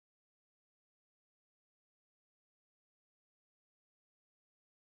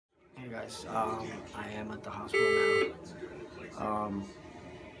Guys, I am at the hospital now.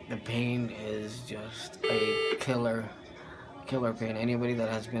 The pain is just a killer pain. Anybody that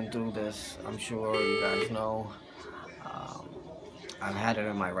has been through this, I'm sure you guys know. Um, I've had it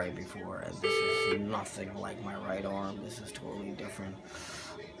in my right before, and this is nothing like my right arm. This is totally different.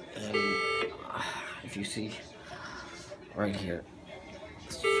 And if you see right here,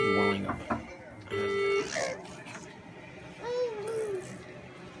 it's swelling up.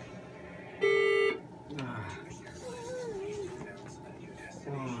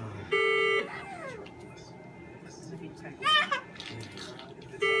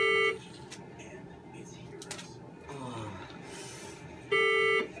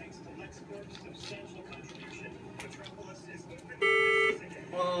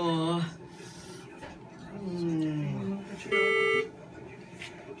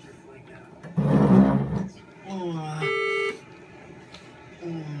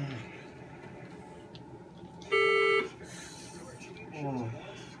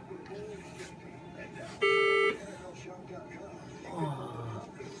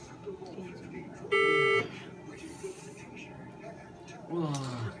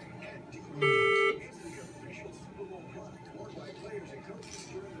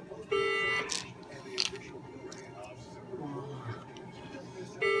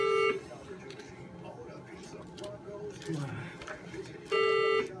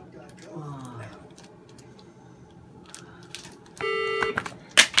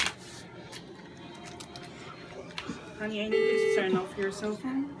 Honey, I need you to turn off your cell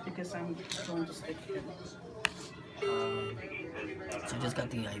phone because I'm going to stick it. So I just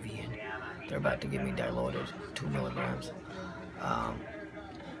got the IV in. They're about to give me diluted 2 milligrams.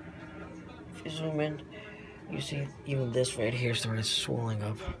 If you zoom in, you see even this right here started swelling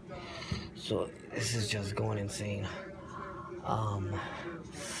up. So this is just going insane.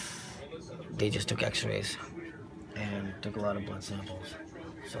 They just took x-rays and took a lot of blood samples.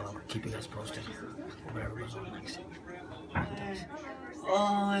 So I'll keep you guys posted. Whatever goes on next.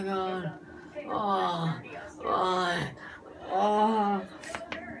 Oh my god.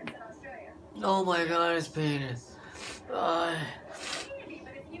 Oh my god, it's paining. Oh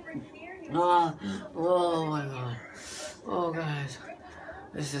my god. Oh guys.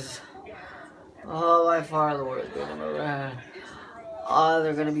 This is by far the worst thing I've ever had.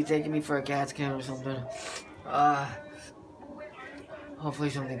 They're gonna be taking me for a CAT scan or something. Hopefully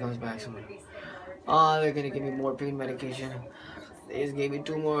something comes back soon. They're gonna give me more pain medication. They just gave me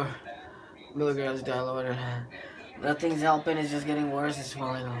 2 more milligrams diluted. Nothing's helping, it's just getting worse, it's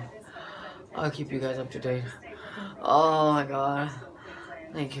swelling up. I'll keep you guys up to date. Oh my god.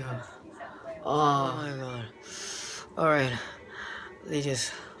 Thank you. Oh my god. Alright. They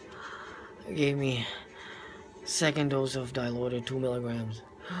just gave me second dose of diluted 2 milligrams.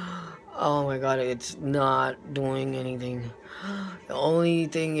 Oh my god, it's not doing anything. The only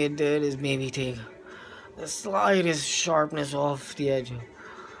thing it did is maybe take the slightest sharpness off the edge.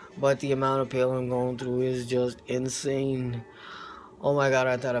 But the amount of pain I'm going through is just insane. Oh my god,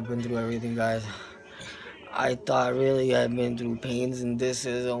 I thought I've been through everything, guys. I thought really I've been through pains, and this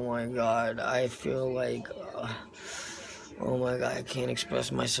is, oh my god, I feel like, oh my god, I can't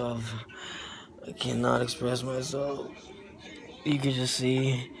express myself. I cannot express myself. You can just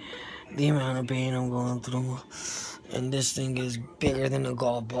see the amount of pain I'm going through. And this thing is bigger than a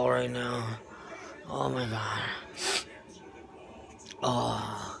golf ball right now. Oh my god.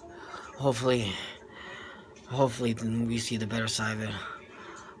 Oh, hopefully we see the better side of it.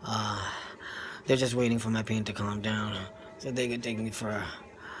 They're just waiting for my pain to calm down so they could take me for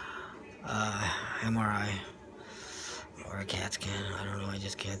a MRI or a CAT scan. I don't know, I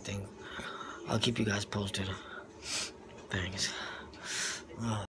just can't think. I'll keep you guys posted. Thanks.